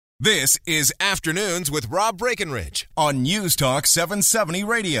This is Afternoons with Rob Breckenridge on News Talk 770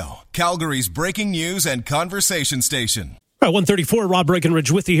 Radio, Calgary's breaking news and conversation station. All right, 1:34, Rob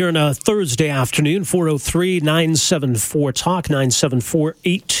Breckenridge with you here on a Thursday afternoon, 403-974-TALK,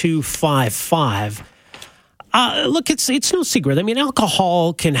 974-8255. Look, it's no secret. I mean,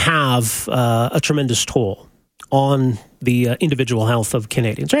 alcohol can have a tremendous toll on the individual health of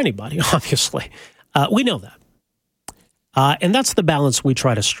Canadians, or anybody, obviously. We know that. And that's the balance we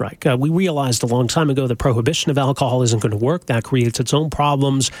try to strike. We realized a long time ago that prohibition of alcohol isn't going to work. That creates its own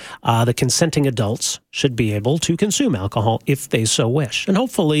problems. The consenting adults should be able to consume alcohol if they so wish. And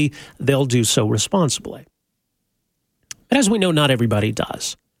hopefully they'll do so responsibly. But as we know, not everybody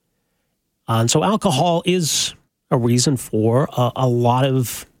does. And so alcohol is a reason for a lot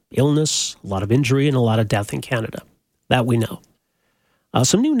of illness, a lot of injury, and a lot of death in Canada. That we know.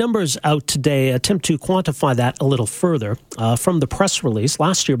 Some new numbers out today attempt to quantify that a little further. From the press release,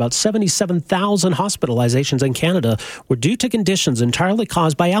 last year about 77,000 hospitalizations in Canada were due to conditions entirely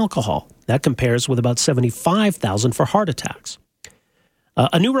caused by alcohol. That compares with about 75,000 for heart attacks.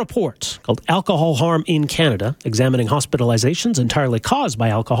 A new report called Alcohol Harm in Canada, examining hospitalizations entirely caused by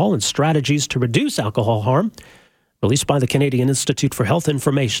alcohol and strategies to reduce alcohol harm, released by the Canadian Institute for Health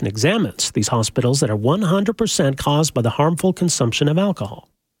Information, examines these hospitals that are 100% caused by the harmful consumption of alcohol.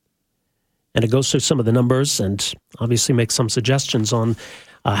 And it goes through some of the numbers and obviously makes some suggestions on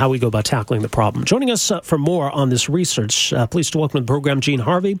how we go about tackling the problem. Joining us for more on this research, pleased to welcome to the program Jean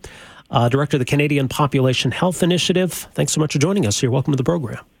Harvey, Director of the Canadian Population Health Initiative. Thanks so much for joining us here. Welcome to the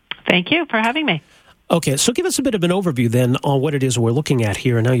program. Thank you for having me. Okay, so give us a bit of an overview then on what it is we're looking at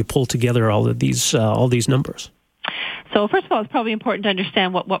here and how you pull together all these numbers. So first of all, it's probably important to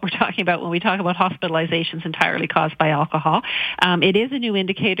understand what we're talking about when we talk about hospitalizations entirely caused by alcohol. It is a new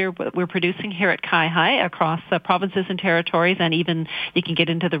indicator we're producing here at CIHI across provinces and territories, and even you can get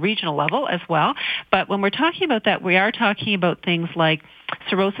into the regional level as well. But when we're talking about that, we are talking about things like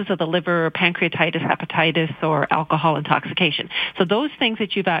cirrhosis of the liver, pancreatitis, hepatitis, or alcohol intoxication. So those things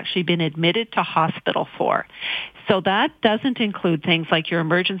that you've actually been admitted to hospital for. So that doesn't include things like your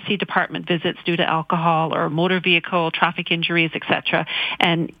emergency department visits due to alcohol or motor vehicle, traffic injuries, etc.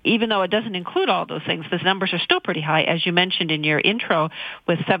 And even though it doesn't include all those things, the numbers are still pretty high, as you mentioned in your intro,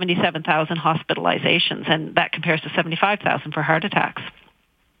 with 77,000 hospitalizations, and that compares to 75,000 for heart attacks.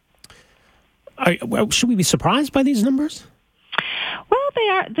 Should we be surprised by these numbers? Well,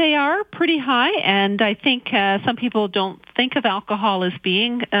 they are pretty high, and I think some people don't think of alcohol as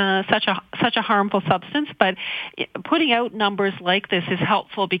being such a harmful substance. But putting out numbers like this is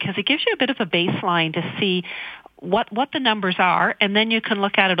helpful because it gives you a bit of a baseline to see what the numbers are, and then you can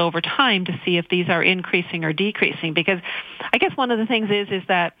look at it over time to see if these are increasing or decreasing. Because I guess one of the things is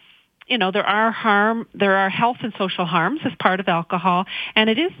that there are health and social harms as part of alcohol, and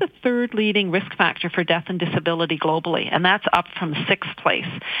it is the third leading risk factor for death and disability globally, and that's up from sixth place.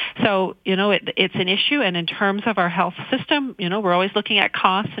 So, it's an issue, and in terms of our health system, we're always looking at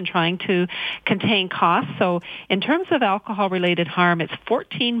costs and trying to contain costs. So in terms of alcohol-related harm, it's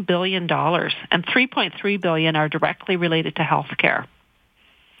 $14 billion, and $3.3 billion are directly related to health care.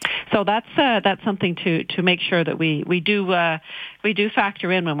 So that's something to make sure that we do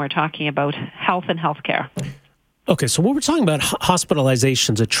factor in when we're talking about health and healthcare. Okay, so when we're talking about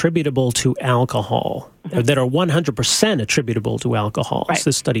hospitalizations attributable to alcohol, that are 100% attributable to alcohol, right. As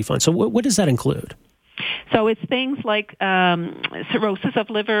this study finds. So what does that include? So it's things like cirrhosis of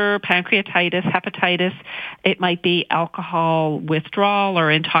liver, pancreatitis, hepatitis. It might be alcohol withdrawal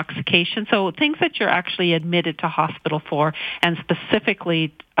or intoxication. So things that you're actually admitted to hospital for, and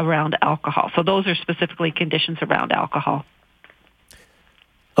specifically around alcohol. So those are specifically conditions around alcohol.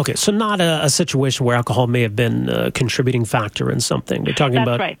 Okay, so not a situation where alcohol may have been a contributing factor in something. We're talking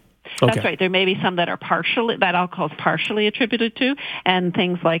about... Right. Okay. That's right. There may be some that alcohol is partially attributed to, and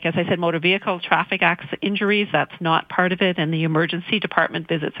things like, as I said, motor vehicle, traffic accident injuries, that's not part of it, and the emergency department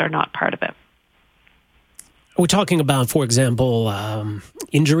visits are not part of it. Are we talking about, for example,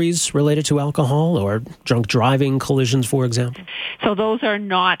 injuries related to alcohol or drunk driving collisions, for example? So those are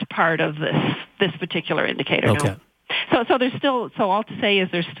not part of this particular indicator. Okay. No. So there's still, so all to say is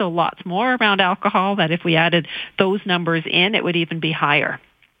there's still lots more around alcohol that if we added those numbers in, it would even be higher.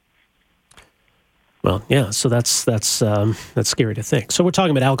 Well, yeah, so that's scary to think. So we're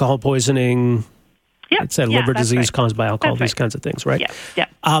talking about alcohol poisoning, liver disease right. caused by alcohol, that's these kinds of things, right? Yeah.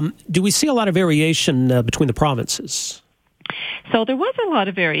 Do we see a lot of variation between the provinces? So there was a lot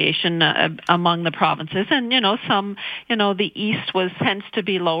of variation among the provinces, and the east tends to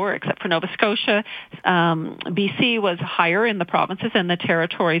be lower, except for Nova Scotia. BC was higher in the provinces, and the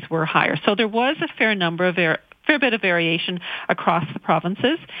territories were higher. So there was a fair number of fair bit of variation across the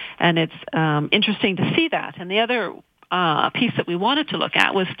provinces, and it's interesting to see that. And the other piece that we wanted to look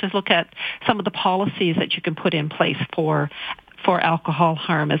at was to look at some of the policies that you can put in place for alcohol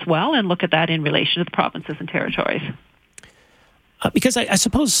harm as well, and look at that in relation to the provinces and territories. Because I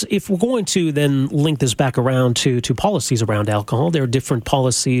suppose if we're going to then link this back around to policies around alcohol, there are different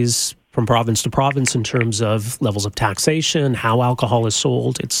policies from province to province in terms of levels of taxation, how alcohol is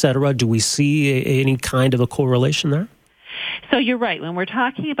sold, et cetera. Do we see any kind of a correlation there? So you're right. When we're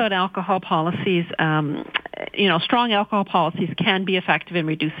talking about alcohol policies, strong alcohol policies can be effective in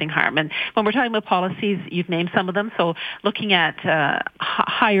reducing harm. And when we're talking about policies, you've named some of them. So looking at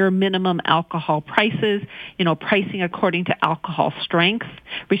higher minimum alcohol prices, pricing according to alcohol strength,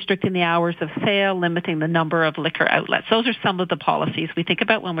 restricting the hours of sale, limiting the number of liquor outlets. Those are some of the policies we think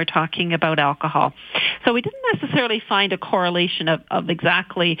about when we're talking about alcohol. So we didn't necessarily find a correlation of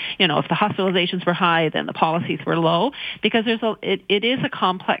exactly, if the hospitalizations were high, then the policies were low, because it is a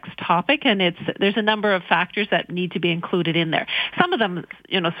complex topic, and there's a number of factors that need to be included in there. Some of them,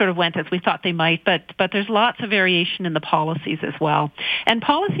 sort of went as we thought they might, but there's lots of variation in the policies as well. And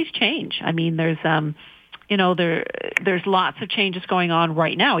policies change. I mean, there's lots of changes going on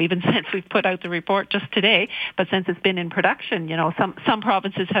right now, even since we've put out the report just today, but since it's been in production, some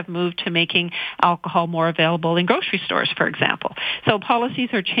provinces have moved to making alcohol more available in grocery stores, for example. So policies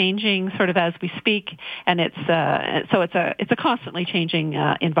are changing sort of as we speak, and it's a constantly changing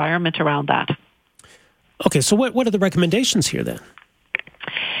environment around that. Okay, so what are the recommendations here then?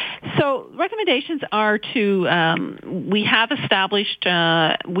 So recommendations are to, we have established,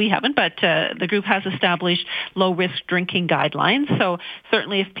 we haven't, but the group has established low-risk drinking guidelines. So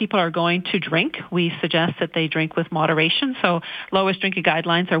certainly if people are going to drink, we suggest that they drink with moderation. So low-risk drinking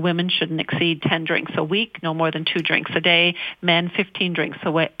guidelines are women shouldn't exceed 10 drinks a week, no more than 2 drinks a day. Men, 15 drinks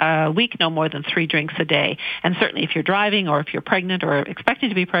a week, no more than 3 drinks a day. And certainly if you're driving or if you're pregnant or expecting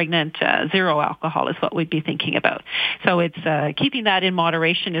to be pregnant, 0 alcohol is what we'd be thinking about. So it's keeping that in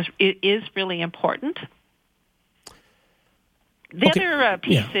moderation is really important. The other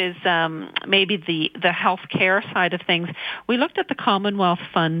piece is maybe the healthcare side of things. We looked at the Commonwealth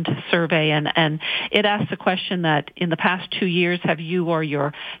Fund survey, and it asked the question that in the past 2 years, have you or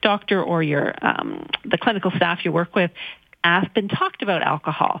your doctor or your the clinical staff you work with been talked about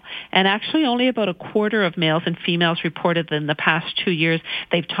alcohol? And actually only about a quarter of males and females reported that in the past 2 years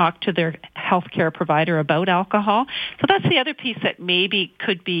they've talked to their healthcare provider about alcohol. So that's the other piece that maybe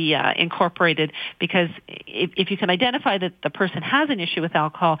could be incorporated, because if you can identify that the person has an issue with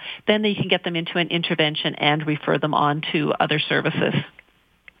alcohol, then you can get them into an intervention and refer them on to other services.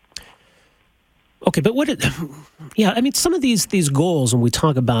 Okay, but some of these goals, when we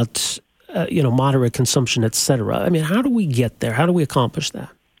talk about moderate consumption, et cetera. I mean, how do we get there? How do we accomplish that?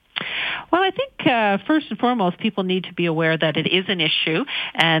 Well, I think first and foremost, people need to be aware that it is an issue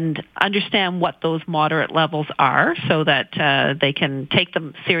and understand what those moderate levels are so that they can take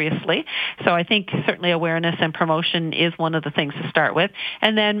them seriously. So I think certainly awareness and promotion is one of the things to start with.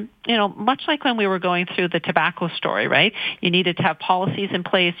 And then, much like when we were going through the tobacco story, right? You needed to have policies in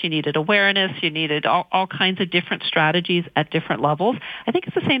place, you needed awareness, you needed all kinds of different strategies at different levels. I think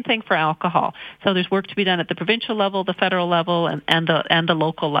it's the same thing for alcohol. So there's work to be done at the provincial level, the federal level, and the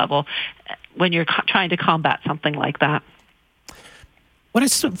local level when you're trying to combat something like that. What I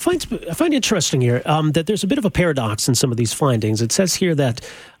find interesting here, that there's a bit of a paradox in some of these findings. It says here that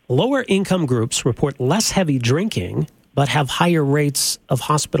lower income groups report less heavy drinking, but have higher rates of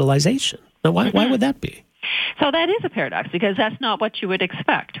hospitalization. Now, why would that be? So that is a paradox, because that's not what you would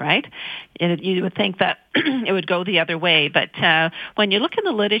expect, right? You would think that it would go the other way, but when you look in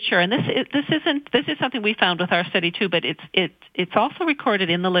the literature, and this is something we found with our study too, but it's also recorded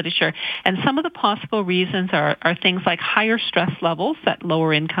in the literature, and some of the possible reasons are things like higher stress levels that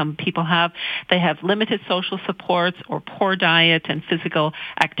lower income people have. They have limited social supports or poor diet and physical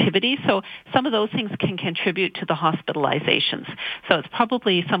activity. So some of those things can contribute to the hospitalizations. So it's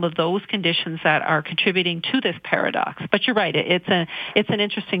probably some of those conditions that are contributing to this paradox. But you're right, it's an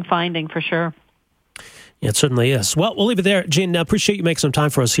interesting finding for sure. Yeah, it certainly is. Well, we'll leave it there. Jean, appreciate you making some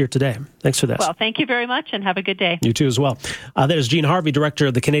time for us here today. Thanks for this. Well, thank you very much, and have a good day. You too as well. That is Jean Harvey, Director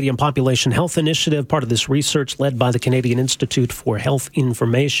of the Canadian Population Health Initiative, part of this research led by the Canadian Institute for Health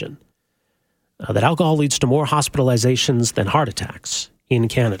Information, that alcohol leads to more hospitalizations than heart attacks in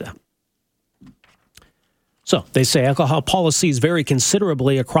Canada. So they say alcohol policies vary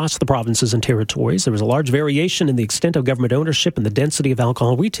considerably across the provinces and territories. There is a large variation in the extent of government ownership and the density of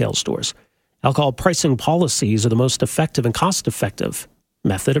alcohol retail stores. Alcohol pricing policies are the most effective and cost-effective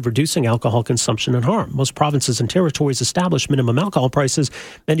method of reducing alcohol consumption and harm. Most provinces and territories establish minimum alcohol prices.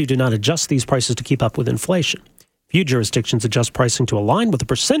 Many do not adjust these prices to keep up with inflation. Few jurisdictions adjust pricing to align with the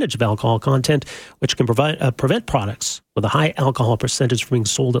percentage of alcohol content, which can prevent products with a high alcohol percentage from being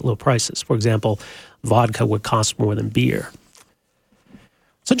sold at low prices. For example, vodka would cost more than beer.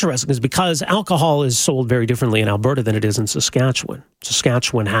 What's interesting is because alcohol is sold very differently in Alberta than it is in Saskatchewan.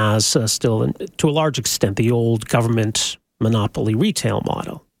 Saskatchewan has still, to a large extent, the old government monopoly retail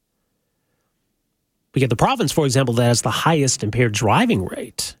model. We get the province, for example, that has the highest impaired driving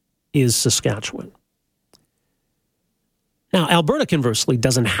rate is Saskatchewan. Now, Alberta, conversely,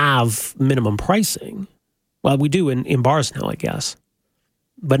 doesn't have minimum pricing. Well, we do in bars now, I guess,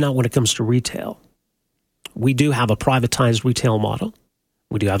 but not when it comes to retail. We do have a privatized retail model.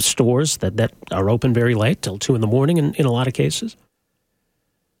 We do have stores that are open very late, till 2 a.m. in a lot of cases.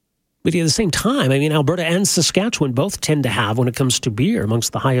 But at the same time, I mean, Alberta and Saskatchewan both tend to have, when it comes to beer,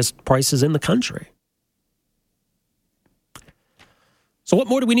 amongst the highest prices in the country. So what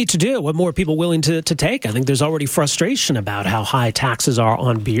more do we need to do? What more are people willing to take? I think there's already frustration about how high taxes are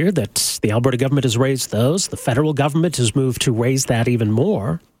on beer, that the Alberta government has raised those. The federal government has moved to raise that even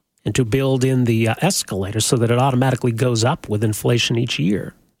more and to build in the escalator so that it automatically goes up with inflation each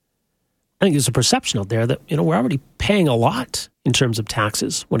year. I think there's a perception out there that, we're already paying a lot in terms of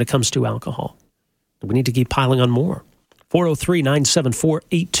taxes when it comes to alcohol. We need to keep piling on more.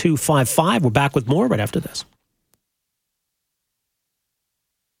 403-974-8255. We're back with more right after this.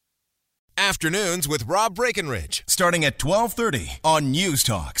 Afternoons with Rob Breckenridge, starting at 12:30 on News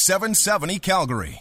Talk 770 Calgary.